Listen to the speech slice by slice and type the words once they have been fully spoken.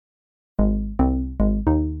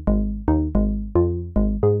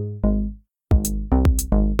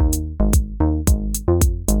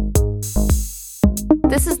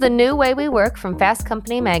This is the new way we work from Fast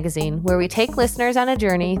Company magazine, where we take listeners on a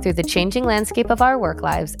journey through the changing landscape of our work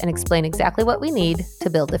lives and explain exactly what we need to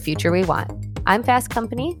build the future we want. I'm Fast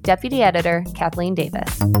Company Deputy Editor LaFawn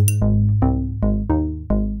Davis.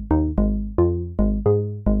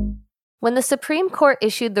 When the Supreme Court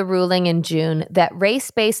issued the ruling in June that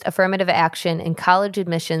race-based affirmative action in college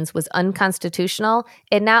admissions was unconstitutional,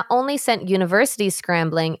 it not only sent universities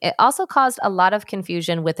scrambling, it also caused a lot of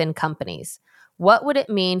confusion within companies. What would it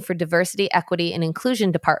mean for diversity, equity, and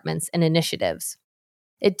inclusion departments and initiatives?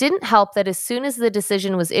 It didn't help that as soon as the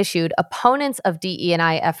decision was issued, opponents of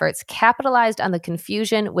DE&I efforts capitalized on the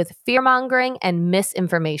confusion with fear-mongering and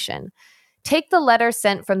misinformation. Take the letter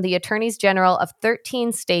sent from the attorneys general of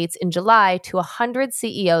 13 states in July to 100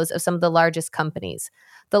 CEOs of some of the largest companies.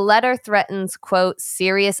 The letter threatens, quote,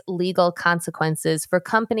 serious legal consequences for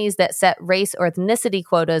companies that set race or ethnicity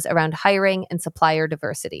quotas around hiring and supplier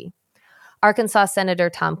diversity. Arkansas Senator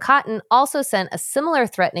Tom Cotton also sent a similar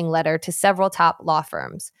threatening letter to several top law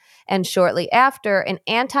firms. And shortly after, an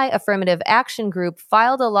anti-affirmative action group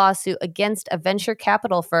filed a lawsuit against a venture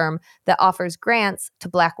capital firm that offers grants to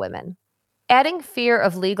Black women. Adding fear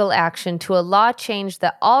of legal action to a law change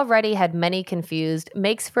that already had many confused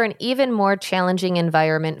makes for an even more challenging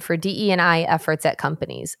environment for DE&I efforts at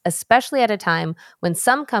companies, especially at a time when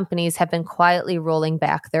some companies have been quietly rolling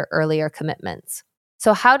back their earlier commitments.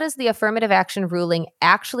 So how does the affirmative action ruling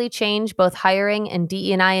actually change both hiring and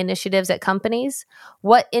DE&I initiatives at companies?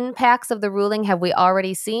 What impacts of the ruling have we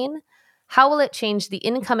already seen? How will it change the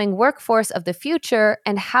incoming workforce of the future,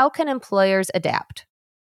 and how can employers adapt?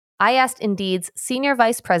 I asked Indeed's Senior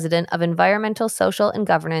Vice President of Environmental, Social, and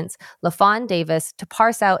Governance, LaFawn Davis, to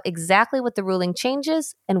parse out exactly what the ruling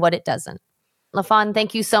changes and what it doesn't. LaFawn,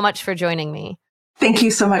 thank you so much for joining me. Thank you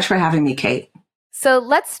so much for having me, Kate. So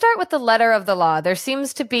let's start with the letter of the law. There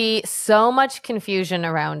seems to be so much confusion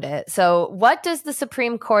around it. So what does the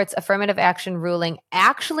Supreme Court's affirmative action ruling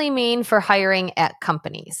actually mean for hiring at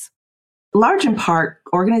companies? Large in part,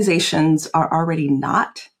 organizations are already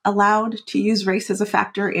not allowed to use race as a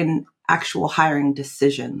factor in actual hiring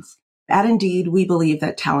decisions. At Indeed, we believe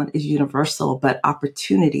that talent is universal, but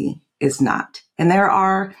opportunity is not. And there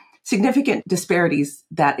are significant disparities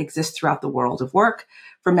that exist throughout the world of work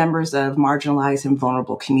for members of marginalized and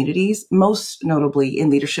vulnerable communities, most notably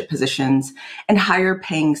in leadership positions and higher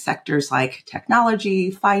paying sectors like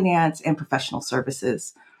technology, finance, and professional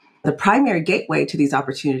services. The primary gateway to these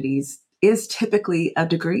opportunities is typically a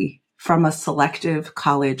degree from a selective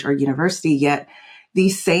college or university, yet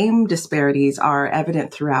these same disparities are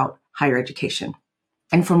evident throughout higher education.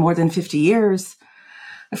 And for more than 50 years,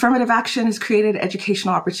 affirmative action has created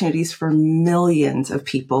educational opportunities for millions of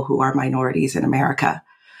people who are minorities in America.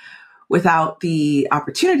 Without the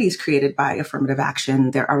opportunities created by affirmative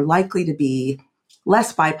action, there are likely to be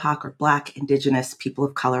less BIPOC or Black, Indigenous, people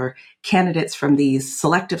of color candidates from these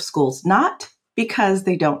selective schools, not because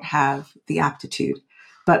they don't have the aptitude,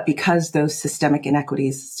 but because those systemic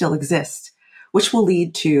inequities still exist, which will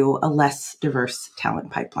lead to a less diverse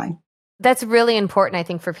talent pipeline. That's really important, I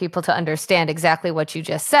think, for people to understand exactly what you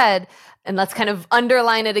just said. And let's kind of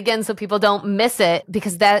underline it again so people don't miss it,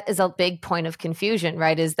 because that is a big point of confusion,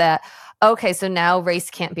 right? Is that, okay, so now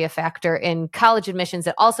race can't be a factor in college admissions.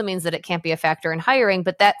 It also means that it can't be a factor in hiring,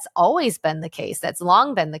 but that's always been the case. That's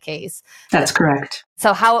long been the case. That's correct.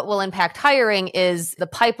 So how it will impact hiring is the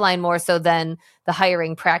pipeline more so than the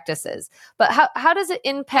hiring practices. But how does it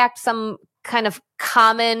impact some kind of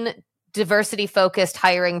common diversity-focused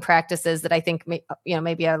hiring practices that I think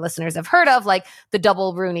maybe our listeners have heard of, like the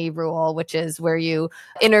double Rooney rule, which is where you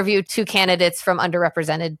interview two candidates from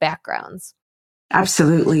underrepresented backgrounds?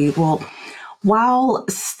 Absolutely. Well, while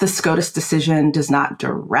the SCOTUS decision does not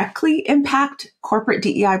directly impact corporate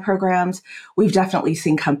DEI programs, we've definitely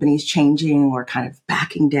seen companies changing or kind of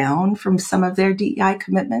backing down from some of their DEI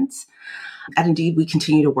commitments. At Indeed, we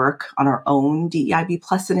continue to work on our own DEIB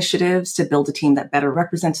Plus initiatives to build a team that better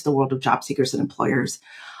represents the world of job seekers and employers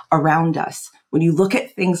around us. When you look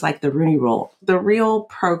at things like the Rooney Rule, the real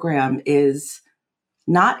program is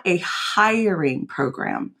not a hiring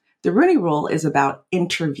program. The Rooney Rule is about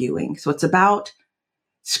interviewing. So it's about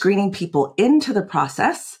screening people into the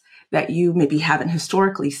process that you maybe haven't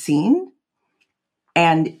historically seen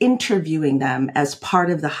and interviewing them as part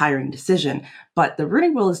of the hiring decision. But the Rooney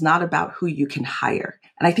Rule is not about who you can hire.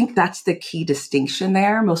 And I think that's the key distinction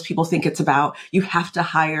there. Most people think it's about you have to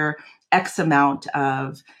hire X amount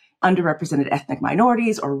of underrepresented ethnic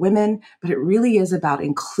minorities or women, but it really is about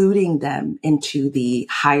including them into the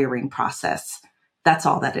hiring process. That's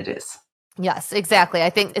all that it is. Yes, exactly. I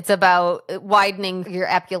think it's about widening your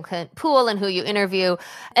applicant pool and who you interview.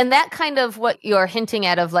 And that kind of what you're hinting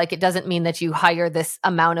at of like, it doesn't mean that you hire this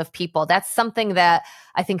amount of people. That's something that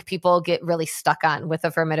I think people get really stuck on with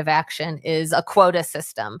affirmative action is a quota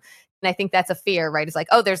system. And I think that's a fear, right? It's like,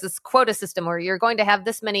 oh, there's this quota system where you're going to have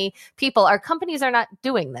this many people. Our companies are not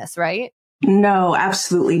doing this, right? No,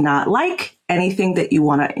 absolutely not. Like anything that you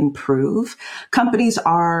want to improve, companies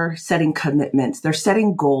are setting commitments. They're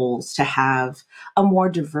setting goals to have a more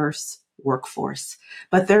diverse workforce,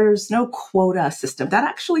 but there's no quota system. That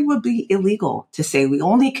actually would be illegal to say we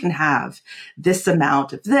only can have this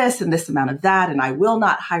amount of this and this amount of that. And I will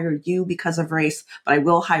not hire you because of race, but I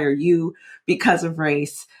will hire you because of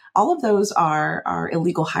race. All of those are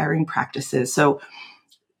illegal hiring practices. So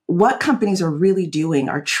what companies are really doing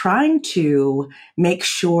are trying to make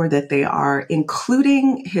sure that they are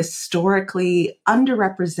including historically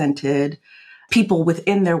underrepresented people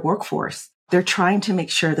within their workforce. They're trying to make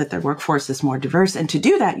sure that their workforce is more diverse. And to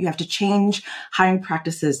do that, you have to change hiring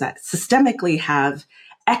practices that systemically have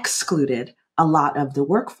excluded a lot of the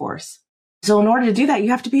workforce. So in order to do that, you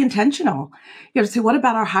have to be intentional. You have to say, what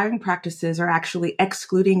about our hiring practices are actually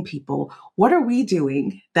excluding people? What are we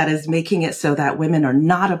doing that is making it so that women are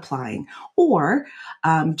not applying? Or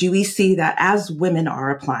do we see that as women are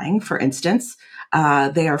applying, for instance,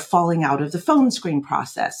 they are falling out of the phone screen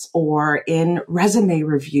process or in resume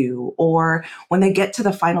review, or when they get to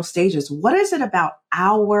the final stages, what is it about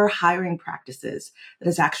our hiring practices that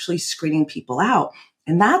is actually screening people out?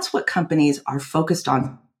 And that's what companies are focused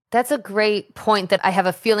on. That's a great point that I have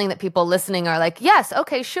a feeling that people listening are like, yes,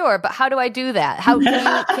 okay, sure, but how do I do that? How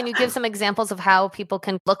can you give some examples of how people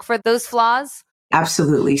can look for those flaws?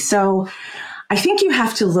 Absolutely. So I think you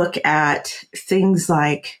have to look at things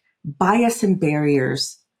like bias and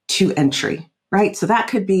barriers to entry, right? So that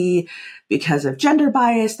could be because of gender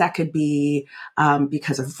bias. That could be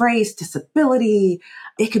because of race, disability.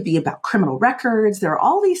 It could be about criminal records. There are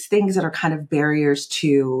all these things that are kind of barriers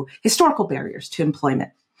to historical barriers to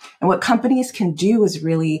employment. And what companies can do is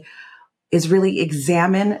really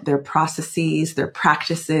examine their processes, their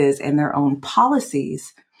practices, and their own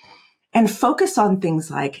policies and focus on things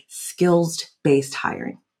like skills-based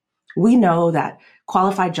hiring. We know that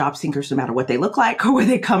qualified job seekers, no matter what they look like or where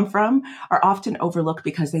they come from, are often overlooked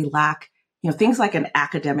because they lack, things like an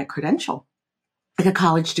academic credential, like a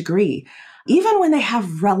college degree, even when they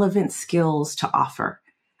have relevant skills to offer.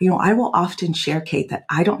 I will often share, Kate, that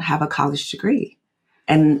I don't have a college degree.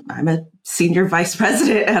 And I'm a senior vice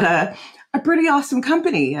president at a pretty awesome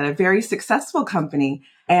company, at a very successful company.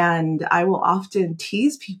 And I will often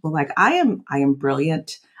tease people like, I am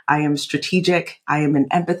brilliant. I am strategic. I am an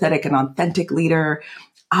empathetic and authentic leader,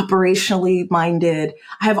 operationally minded.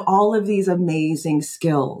 I have all of these amazing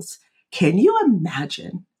skills. Can you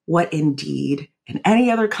imagine what Indeed and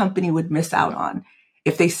any other company would miss out on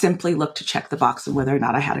if they simply looked to check the box of whether or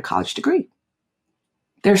not I had a college degree?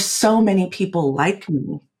 There's so many people like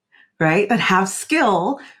me, right, that have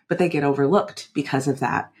skill, but they get overlooked because of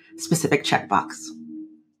that specific checkbox.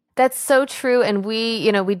 That's so true. And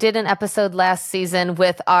we did an episode last season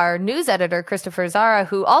with our news editor, Christopher Zara,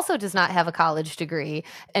 who also does not have a college degree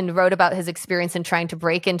and wrote about his experience in trying to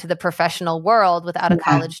break into the professional world without a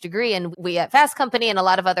college degree. And we at Fast Company and a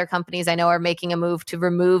lot of other companies I know are making a move to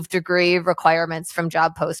remove degree requirements from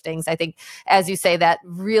job postings. I think, as you say, that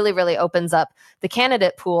really, really opens up the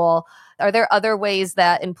candidate pool. Are there other ways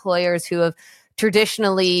that employers who have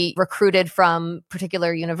traditionally recruited from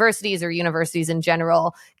particular universities or universities in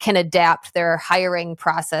general can adapt their hiring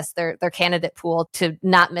process, their candidate pool to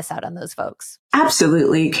not miss out on those folks?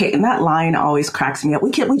 Absolutely, Kate. And that line always cracks me up.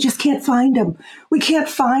 We just can't find them. We can't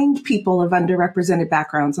find people of underrepresented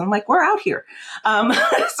backgrounds. And I'm like, we're out here.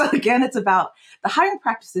 So again, it's about the hiring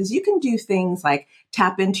practices. You can do things like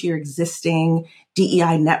tap into your existing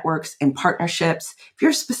DEI networks and partnerships. If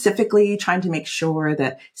you're specifically trying to make sure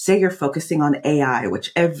that, say you're focusing on AI,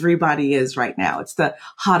 which everybody is right now, it's the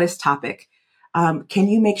hottest topic. Can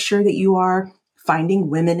you make sure that you are finding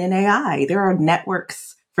women in AI? There are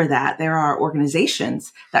networks for that. There are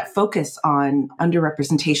organizations that focus on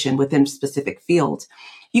underrepresentation within specific fields.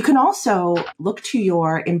 You can also look to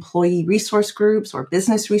your employee resource groups or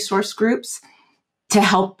business resource groups to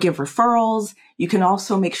help give referrals. You can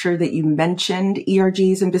also make sure that you mentioned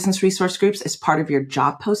ERGs and business resource groups as part of your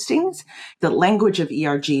job postings. The language of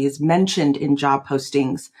ERG is mentioned in job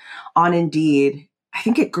postings on Indeed. I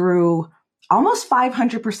think it grew almost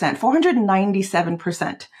 500%,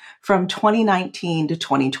 497% from 2019 to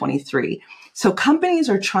 2023. So companies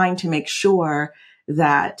are trying to make sure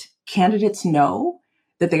that candidates know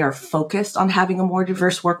that they are focused on having a more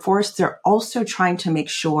diverse workforce. They're also trying to make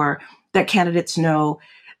sure that candidates know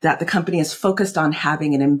that the company is focused on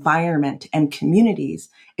having an environment and communities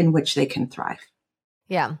in which they can thrive.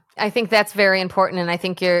 Yeah, I think that's very important, and I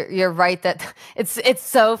think you're right that it's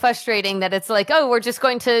so frustrating that it's like, oh, we're just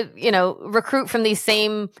going to recruit from these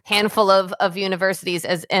same handful of universities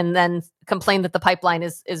and then complain that the pipeline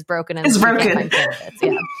is broken and it's we broken. can't find candidates.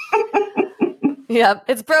 Yeah, yeah,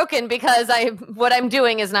 it's broken because what I'm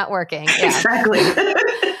doing is not working. Yeah. Exactly.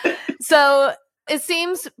 So it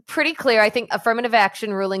seems pretty clear. I think affirmative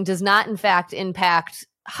action ruling does not, in fact, impact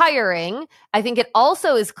hiring. I think it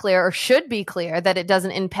also is clear, or should be clear, that it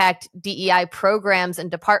doesn't impact DEI programs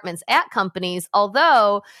and departments at companies,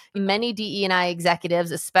 although many DE&I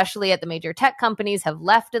executives, especially at the major tech companies, have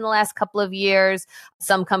left in the last couple of years.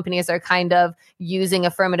 Some companies are kind of using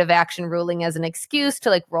affirmative action ruling as an excuse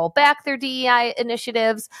to roll back their DEI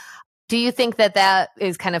initiatives. Do you think that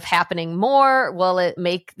is kind of happening more? Will it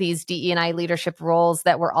make these DE&I leadership roles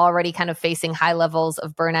that were already kind of facing high levels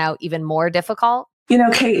of burnout even more difficult?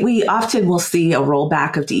 Kate, we often will see a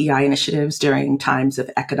rollback of DEI initiatives during times of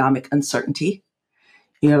economic uncertainty.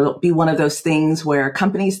 It'll be one of those things where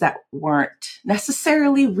companies that weren't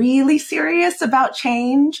necessarily really serious about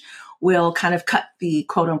change will kind of cut the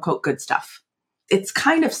quote unquote good stuff. It's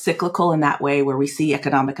kind of cyclical in that way, where we see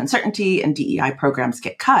economic uncertainty and DEI programs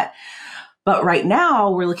get cut. But right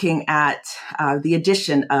now we're looking at the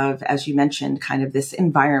addition of, as you mentioned, kind of this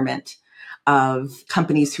environment of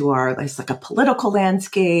companies who are, it's like a political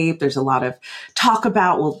landscape. There's a lot of talk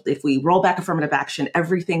about, well, if we roll back affirmative action,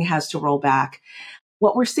 everything has to roll back.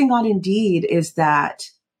 What we're seeing on Indeed is that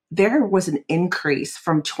there was an increase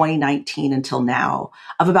from 2019 until now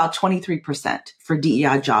of about 23% for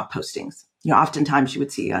DEI job postings. Oftentimes you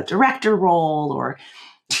would see a director role or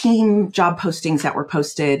team job postings that were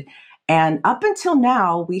posted. And up until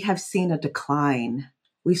now, we have seen a decline.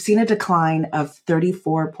 We've seen a decline of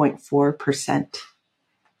 34.4%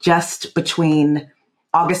 just between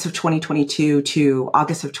August of 2022 to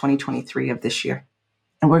August of 2023 of this year.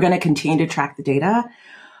 And we're going to continue to track the data.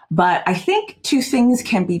 But I think two things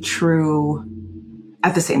can be true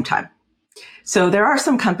at the same time. So there are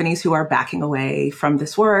some companies who are backing away from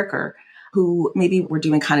this work, or who maybe were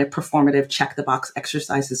doing kind of performative check the box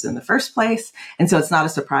exercises in the first place. And so it's not a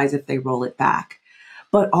surprise if they roll it back.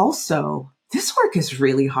 But also, this work is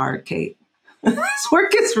really hard, Kate. This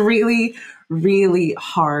work is really, really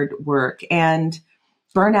hard work. And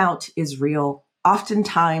burnout is real.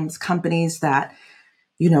 Oftentimes, companies that,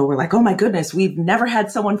 we're like, oh my goodness, we've never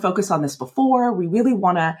had someone focus on this before. We really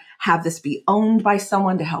want to have this be owned by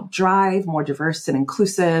someone to help drive more diverse and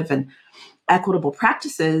inclusive and equitable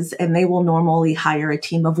practices. And they will normally hire a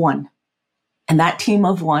team of one. And that team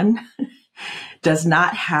of one does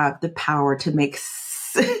not have the power to make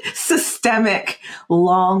systemic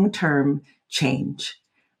long-term change,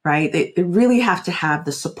 right? They really have to have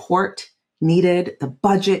the support needed, the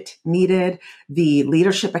budget needed, the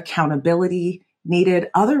leadership accountability needed.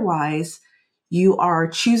 Otherwise, you are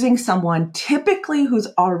choosing someone typically who's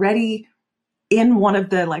already in one of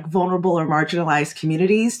the vulnerable or marginalized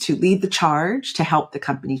communities to lead the charge to help the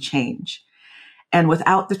company change. And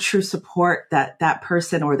without the true support that that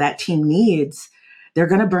person or that team needs, they're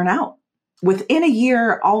going to burn out. Within a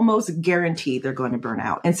year, almost guaranteed they're going to burn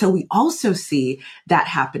out. And so we also see that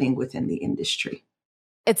happening within the industry.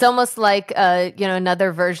 It's almost like,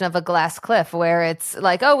 another version of a glass cliff, where it's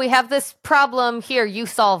like, oh, we have this problem here, you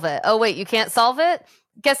solve it. Oh, wait, you can't solve it?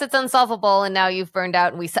 Guess it's unsolvable, and now you've burned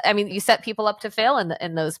out. And you set people up to fail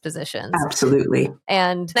in those positions. Absolutely.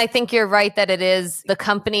 And I think you're right that it is the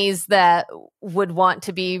companies that would want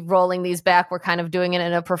to be rolling these back. We're kind of doing it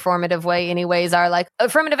in a performative way anyways, are like,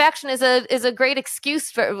 affirmative action is a great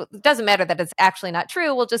excuse for, it doesn't matter that it's actually not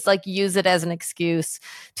true. We'll just use it as an excuse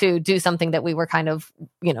to do something that we were kind of,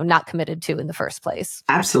 not committed to in the first place.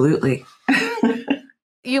 Absolutely.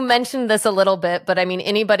 You mentioned this a little bit, but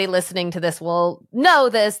anybody listening to this will know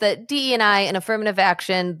this, that DE&I and affirmative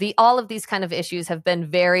action, all of these kind of issues have been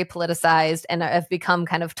very politicized and have become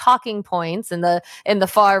kind of talking points in the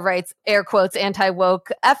far right's, air quotes,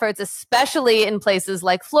 anti-woke efforts, especially in places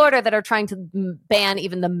like Florida that are trying to ban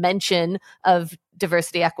even the mention of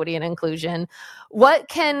diversity, equity, and inclusion. What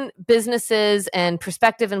can businesses and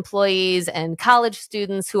prospective employees and college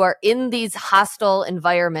students who are in these hostile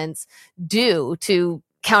environments do to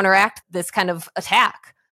counteract this kind of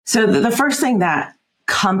attack? So the first thing that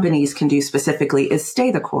companies can do specifically is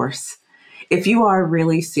stay the course. If you are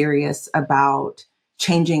really serious about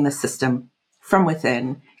changing the system from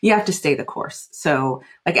within, you have to stay the course. So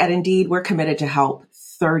at Indeed, we're committed to help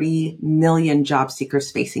 30 million job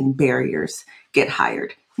seekers facing barriers get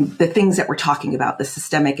hired. the things that we're talking about, the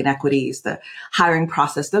systemic inequities, the hiring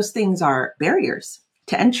process, those things are barriers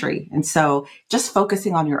to entry. And so just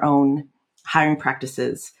focusing on your own hiring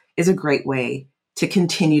practices is a great way to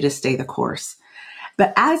continue to stay the course.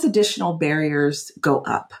 But as additional barriers go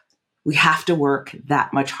up, we have to work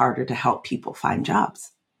that much harder to help people find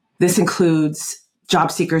jobs. This includes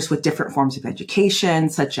job seekers with different forms of education,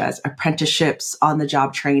 such as apprenticeships,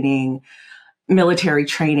 on-the-job training, military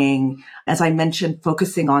training. As I mentioned,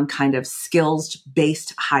 focusing on kind of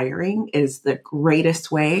skills-based hiring is the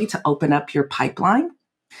greatest way to open up your pipeline.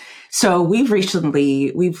 So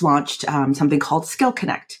we've launched something called Skill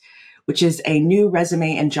Connect, which is a new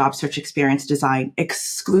resume and job search experience designed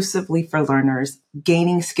exclusively for learners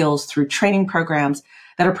gaining skills through training programs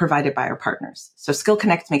that are provided by our partners. So Skill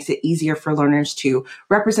Connect makes it easier for learners to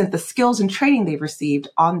represent the skills and training they've received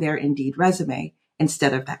on their Indeed resume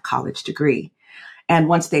instead of that college degree. And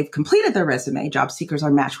once they've completed their resume, job seekers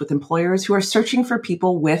are matched with employers who are searching for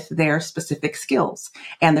people with their specific skills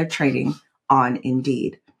and their training on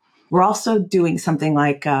Indeed. We're also doing something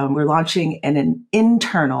like we're launching an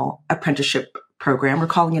internal apprenticeship program. We're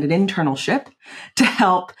calling it an internship to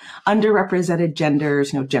help underrepresented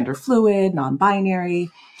genders, gender fluid, non-binary,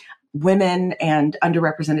 women, and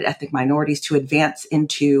underrepresented ethnic minorities to advance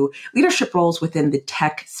into leadership roles within the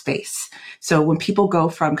tech space. So when people go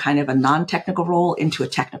from kind of a non-technical role into a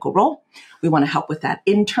technical role, we want to help with that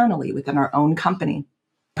internally within our own company.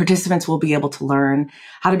 Participants will be able to learn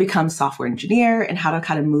how to become software engineer and how to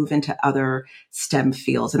kind of move into other STEM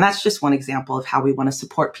fields. And that's just one example of how we want to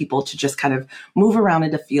support people to just kind of move around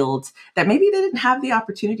into fields that maybe they didn't have the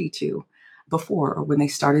opportunity to before or when they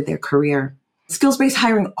started their career. Skills-based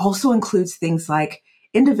hiring also includes things like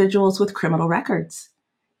individuals with criminal records.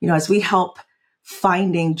 As we help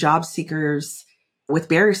finding job seekers with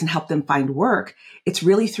barriers and help them find work, it's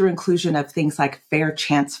really through inclusion of things like fair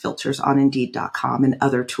chance filters on Indeed.com and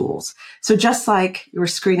other tools. So just like we're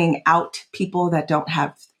screening out people that don't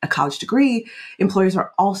have a college degree, employers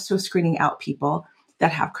are also screening out people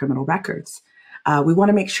that have criminal records. We want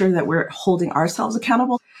to make sure that we're holding ourselves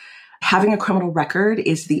accountable. Having a criminal record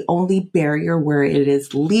is the only barrier where it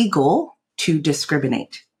is legal to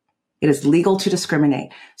discriminate. It is legal to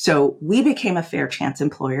discriminate. So we became a fair chance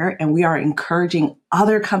employer, and we are encouraging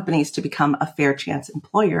other companies to become a fair chance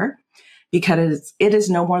employer because it is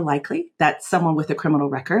no more likely that someone with a criminal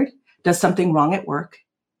record does something wrong at work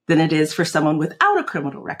than it is for someone without a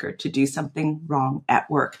criminal record to do something wrong at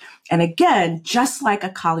work. And again, just like a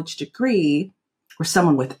college degree or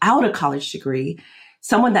someone without a college degree,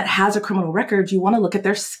 someone that has a criminal record, you want to look at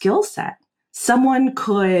their skill set. Someone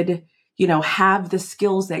could have the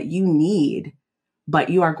skills that you need,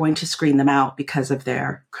 but you are going to screen them out because of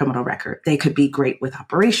their criminal record. They could be great with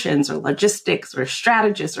operations or logistics or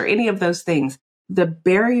strategists or any of those things. The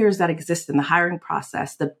barriers that exist in the hiring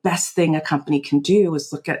process, the best thing a company can do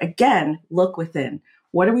is look within.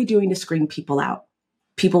 What are we doing to screen people out?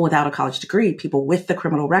 People without a college degree, people with the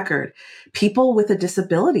criminal record, people with a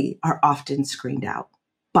disability are often screened out.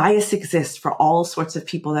 Bias exists for all sorts of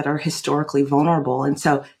people that are historically vulnerable. And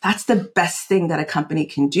so that's the best thing that a company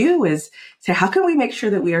can do is say, how can we make sure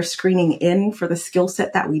that we are screening in for the skill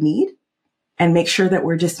set that we need and make sure that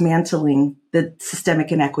we're dismantling the systemic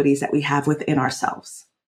inequities that we have within ourselves?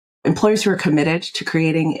 Employers who are committed to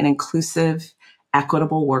creating an inclusive,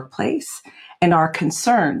 equitable workplace and are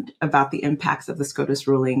concerned about the impacts of the SCOTUS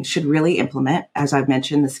ruling should really implement, as I've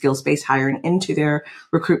mentioned, the skills-based hiring into their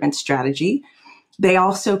recruitment strategy. They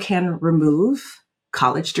also can remove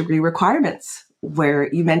college degree requirements,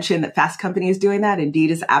 where you mentioned that Fast Company is doing that.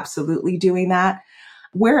 Indeed is absolutely doing that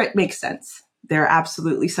where it makes sense. There are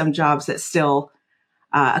absolutely some jobs that still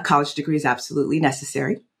a college degree is absolutely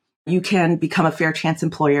necessary. You can become a fair chance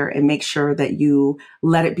employer and make sure that you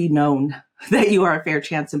let it be known that you are a fair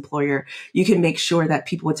chance employer. You can make sure that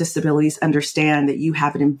people with disabilities understand that you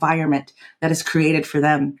have an environment that is created for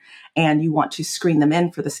them and you want to screen them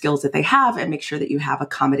in for the skills that they have and make sure that you have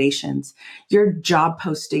accommodations. Your job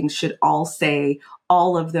postings should all say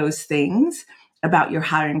all of those things about your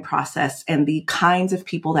hiring process and the kinds of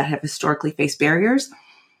people that have historically faced barriers,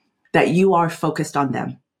 that you are focused on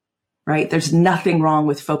them. Right? There's nothing wrong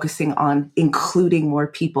with focusing on including more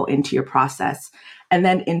people into your process. And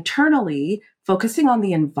then internally, focusing on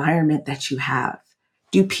the environment that you have.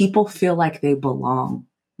 Do people feel like they belong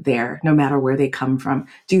there, no matter where they come from?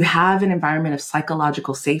 Do you have an environment of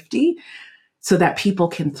psychological safety so that people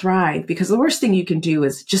can thrive? Because the worst thing you can do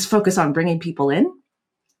is just focus on bringing people in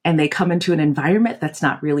and they come into an environment that's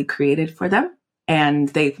not really created for them and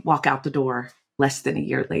they walk out the door less than a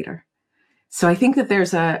year later. So I think that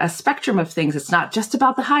there's a spectrum of things. It's not just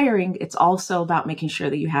about the hiring. It's also about making sure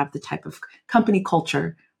that you have the type of company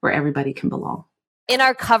culture where everybody can belong. In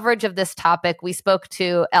our coverage of this topic, we spoke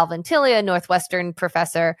to Alvin Tilley, a Northwestern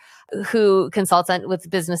professor who consults with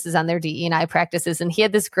businesses on their DE&I practices. And he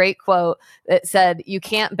had this great quote that said, you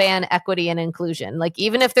can't ban equity and inclusion. Like,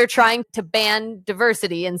 even if they're trying to ban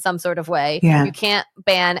diversity in some sort of way, you can't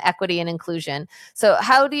ban equity and inclusion. So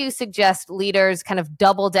how do you suggest leaders kind of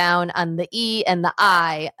double down on the E and the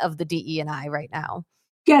I of the DE&I right now?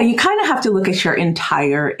 Yeah, you kind of have to look at your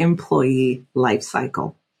entire employee life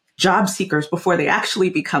cycle. Job seekers before they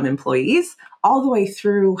actually become employees, all the way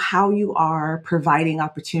through how you are providing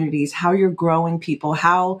opportunities, how you're growing people,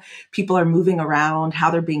 how people are moving around,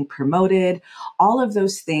 how they're being promoted. All of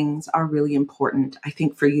those things are really important, I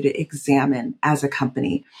think, for you to examine as a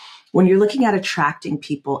company. When you're looking at attracting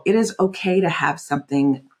people, it is okay to have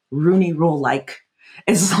something Rooney Rule-like,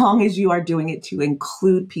 as long as you are doing it to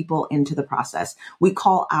include people into the process. We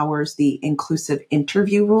call ours the inclusive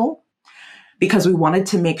interview rule, because we wanted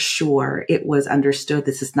to make sure it was understood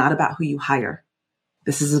this is not about who you hire.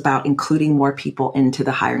 This is about including more people into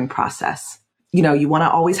the hiring process. You know, you want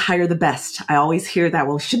to always hire the best. I always hear that,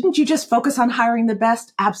 well, shouldn't you just focus on hiring the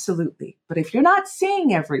best? Absolutely. But if you're not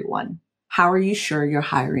seeing everyone, how are you sure you're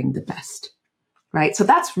hiring the best? Right? So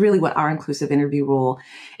that's really what our inclusive interview rule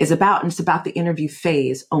is about. And it's about the interview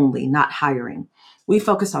phase only, not hiring. We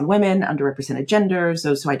focus on women, underrepresented genders,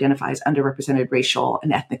 those who identify as underrepresented racial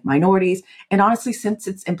and ethnic minorities. And honestly, since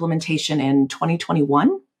its implementation in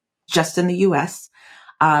 2021, just in the US,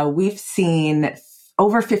 we've seen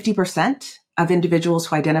over 50% of individuals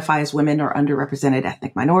who identify as women or underrepresented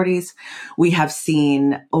ethnic minorities. We have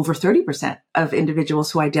seen over 30% of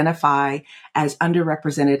individuals who identify as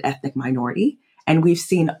underrepresented ethnic minority. And we've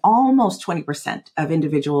seen almost 20% of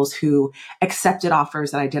individuals who accepted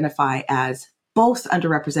offers that identify as both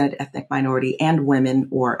underrepresented ethnic minority and women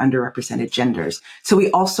or underrepresented genders. So we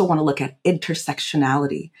also want to look at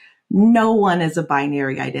intersectionality. No one is a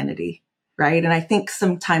binary identity, right? And I think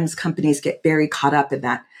sometimes companies get very caught up in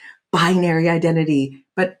that binary identity,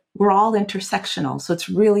 but we're all intersectional. So it's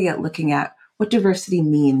really at looking at what diversity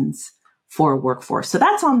means for a workforce. So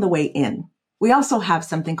that's on the way in. We also have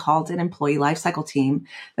something called an employee lifecycle team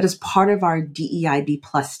that is part of our DEIB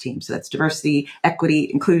plus team. So that's diversity,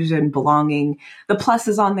 equity, inclusion, belonging. The plus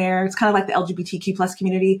is on there. It's kind of like the LGBTQ plus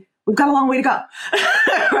community. We've got a long way to go,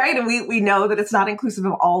 right? And we know that it's not inclusive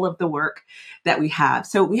of all of the work that we have.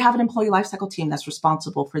 So we have an employee lifecycle team that's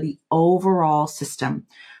responsible for the overall system,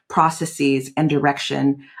 processes, and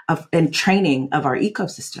direction of and training of our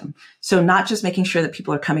ecosystem. So not just making sure that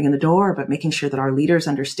people are coming in the door, but making sure that our leaders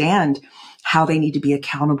understand how they need to be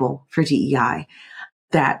accountable for DEI,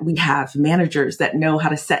 that we have managers that know how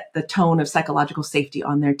to set the tone of psychological safety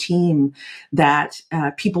on their team, that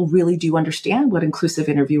people really do understand what inclusive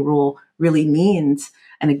interview rule really means.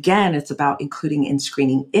 And again, it's about including and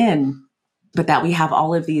screening in, but that we have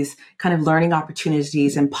all of these kind of learning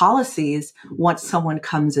opportunities and policies once someone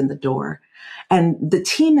comes in the door. And the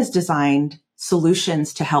team is designed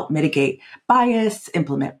solutions to help mitigate bias,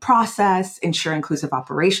 implement process, ensure inclusive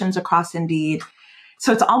operations across Indeed.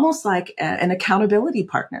 So it's almost like an accountability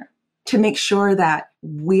partner to make sure that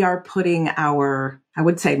we are putting our, I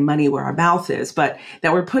would say money where our mouth is, but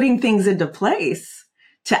that we're putting things into place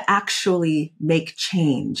to actually make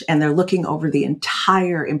change. And they're looking over the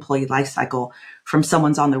entire employee life cycle from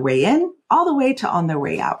someone's on their way in all the way to on their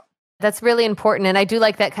way out. That's really important. And I do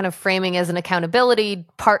like that kind of framing as an accountability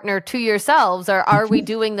partner to yourselves. Or are we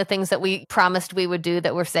doing the things that we promised we would do,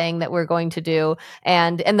 that we're saying that we're going to do?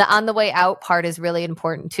 And the on the way out part is really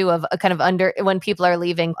important too, of a kind of when people are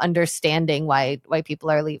leaving, understanding why people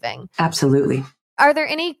are leaving. Absolutely. Are there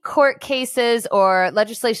any court cases or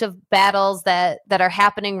legislative battles that are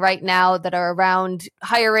happening right now that are around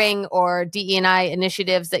hiring or DE&I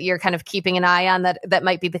initiatives that you're kind of keeping an eye on that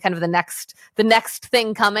might be the kind of the next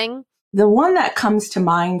thing coming? The one that comes to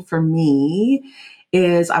mind for me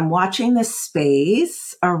is I'm watching this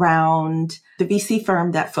space around the VC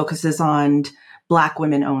firm that focuses on Black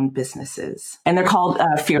women-owned businesses, and they're called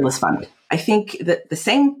Fearless Fund. I think that the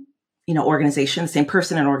same, organization, the same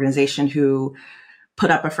person and organization who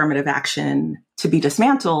put up affirmative action to be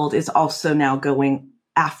dismantled is also now going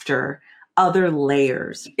after other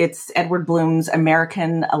layers. It's Edward Bloom's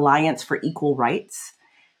American Alliance for Equal Rights.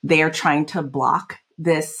 They are trying to block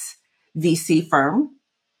this VC firm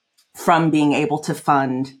from being able to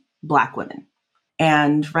fund Black women.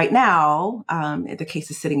 And right now, the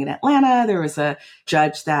case is sitting in Atlanta. There was a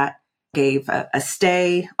judge that gave a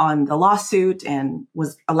stay on the lawsuit and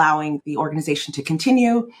was allowing the organization to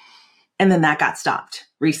continue. And then that got stopped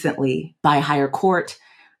recently by a higher court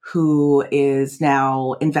who is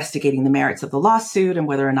now investigating the merits of the lawsuit and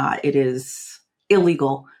whether or not it is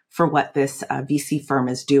illegal for what this VC firm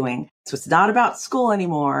is doing. So it's not about school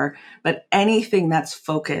anymore, but anything that's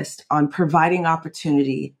focused on providing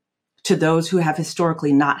opportunity to those who have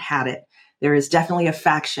historically not had it. There is definitely a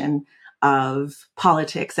faction of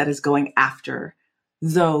politics that is going after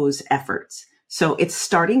those efforts. So it's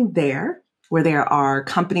starting there, where there are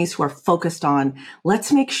companies who are focused on,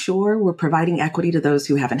 let's make sure we're providing equity to those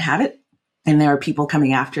who haven't had it. And there are people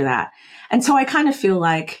coming after that. And so I kind of feel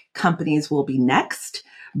like companies will be next,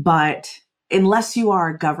 but unless you are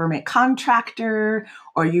a government contractor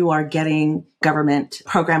or you are getting government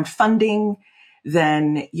programmed funding,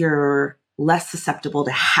 then you're less susceptible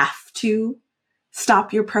to have to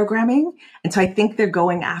stop your programming. And so I think they're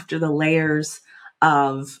going after the layers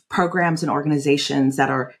of programs and organizations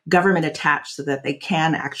that are government attached so that they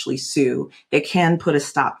can actually sue. They can put a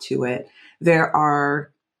stop to it. There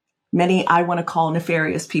are many, I want to call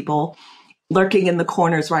nefarious people lurking in the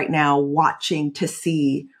corners right now, watching to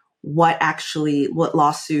see what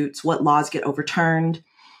lawsuits, what laws get overturned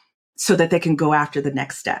so that they can go after the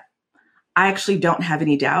next step. I actually don't have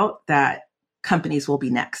any doubt that companies will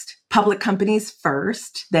be next. Public companies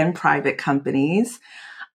first, then private companies,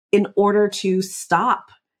 in order to stop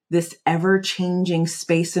this ever-changing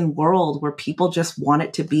space and world where people just want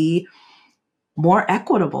it to be more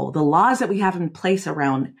equitable. The laws that we have in place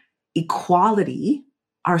around equality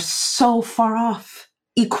are so far off.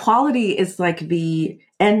 Equality is like the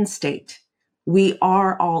end state. We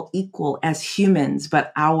are all equal as humans,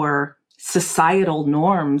 but our societal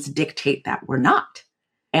norms dictate that we're not.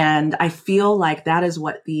 And I feel like that is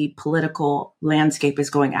what the political landscape is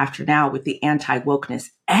going after now with the anti-wokeness.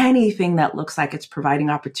 Anything that looks like it's providing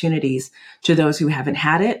opportunities to those who haven't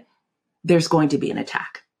had it, there's going to be an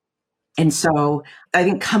attack. And so I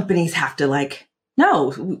think companies have to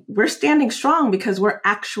no, we're standing strong because we're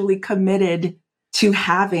actually committed to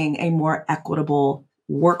having a more equitable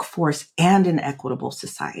workforce and an equitable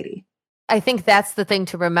society. I think that's the thing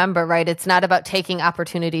to remember, right? It's not about taking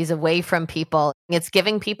opportunities away from people. It's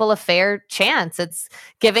giving people a fair chance. It's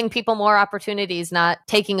giving people more opportunities, not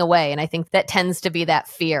taking away. And I think that tends to be that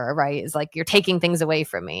fear, right? Is like, you're taking things away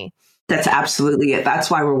from me. That's absolutely it. That's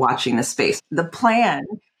why we're watching this space. The plan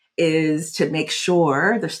is to make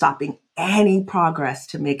sure they're stopping any progress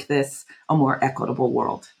to make this a more equitable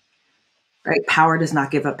world, right? Power does not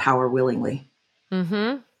give up power willingly.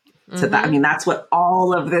 Mm-hmm. So that's what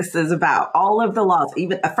all of this is about. All of the laws,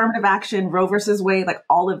 even affirmative action, Roe versus Wade,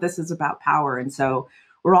 all of this is about power. And so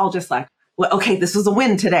we're all just like, well, okay, this was a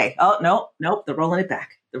win today. Oh, nope, they're rolling it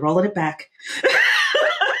back.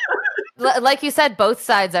 Like you said, both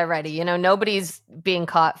sides are ready. Nobody's being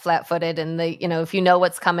caught flat-footed. And if you know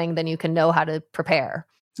what's coming, then you can know how to prepare.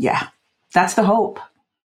 Yeah, that's the hope.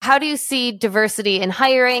 How do you see diversity in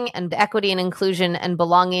hiring and equity and inclusion and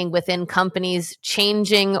belonging within companies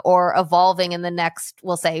changing or evolving in the next,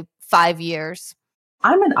 we'll say, 5 years?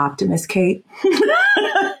 I'm an optimist, Kate. Good.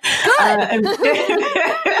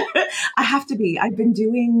 I have to be. I've been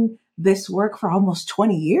doing this work for almost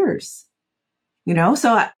 20 years.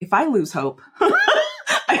 So if I lose hope,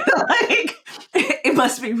 I feel like it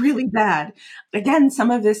must be really bad. Again,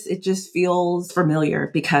 some of this, it just feels familiar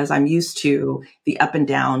because I'm used to the up and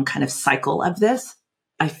down kind of cycle of this.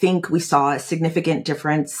 I think we saw a significant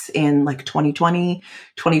difference in 2020,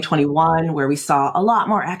 2021, where we saw a lot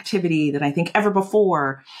more activity than I think ever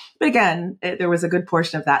before. But again, there was a good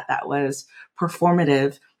portion of that was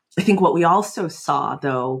performative. I think what we also saw,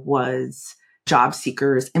 though, was job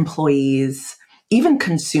seekers, employees, even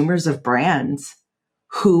consumers of brands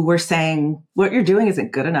who were saying, what you're doing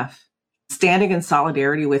isn't good enough. Standing in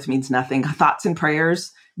solidarity with means nothing. Thoughts and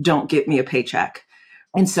prayers don't get me a paycheck.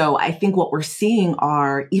 And so I think what we're seeing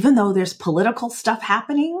are, even though there's political stuff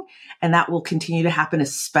happening, and that will continue to happen,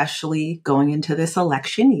 especially going into this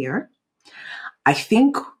election year, I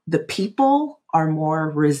think the people are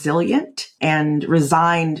more resilient and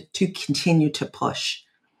resigned to continue to push.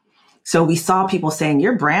 So we saw people saying,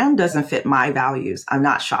 your brand doesn't fit my values. I'm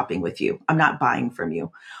not shopping with you. I'm not buying from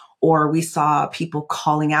you. Or we saw people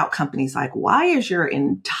calling out companies like, why is your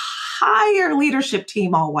entire leadership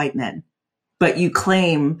team all white men, but you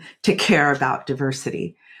claim to care about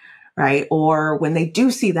diversity, right? Or when they do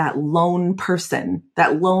see that lone person,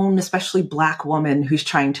 that lone, especially Black woman who's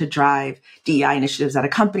trying to drive DEI initiatives at a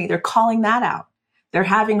company, they're calling that out. They're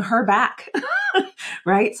having her back,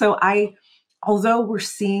 right? So although we're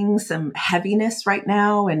seeing some heaviness right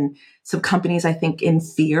now and some companies, I think, in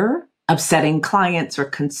fear of upsetting clients or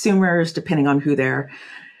consumers, depending on who they're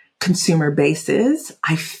consumer base is,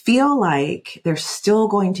 I feel like there's still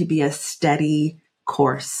going to be a steady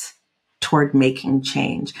course toward making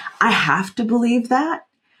change. I have to believe that.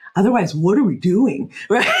 Otherwise, what are we doing?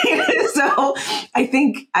 Right? So I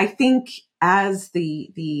think as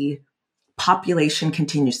the population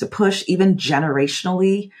continues to push, even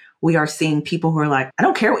generationally, we are seeing people who are like, I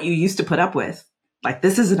don't care what you used to put up with. Like,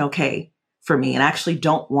 this isn't okay for me. And I actually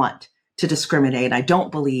don't want to discriminate. I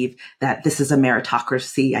don't believe that this is a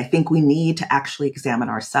meritocracy. I think we need to actually examine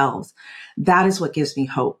ourselves. That is what gives me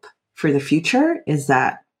hope for the future, is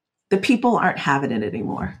that the people aren't having it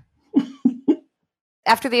anymore.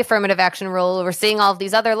 After the affirmative action rule, we're seeing all of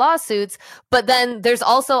these other lawsuits, but then there's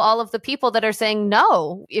also all of the people that are saying,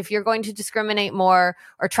 no, if you're going to discriminate more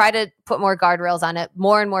or try to put more guardrails on it,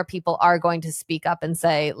 more and more people are going to speak up and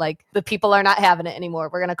say, like, the people are not having it anymore.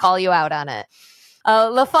 We're going to call you out on it.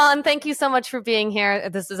 LaFawn, thank you so much for being here.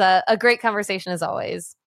 This is a great conversation as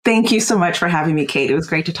always. Thank you so much for having me, Kate. It was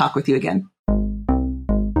great to talk with you again.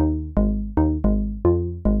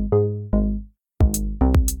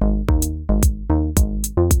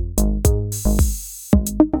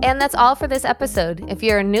 And that's all for this episode. If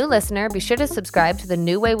you're a new listener, be sure to subscribe to The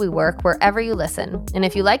New Way We Work wherever you listen. And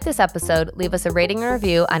if you like this episode, leave us a rating and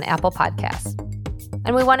review on Apple Podcasts.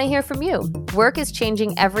 And we want to hear from you. Work is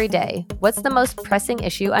changing every day. What's the most pressing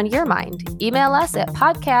issue on your mind? Email us at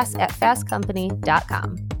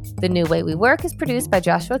podcast@fastcompany.com. The New Way We Work is produced by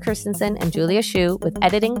Joshua Kirstensen and Julia Shu, with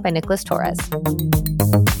editing by Nicholas Torres.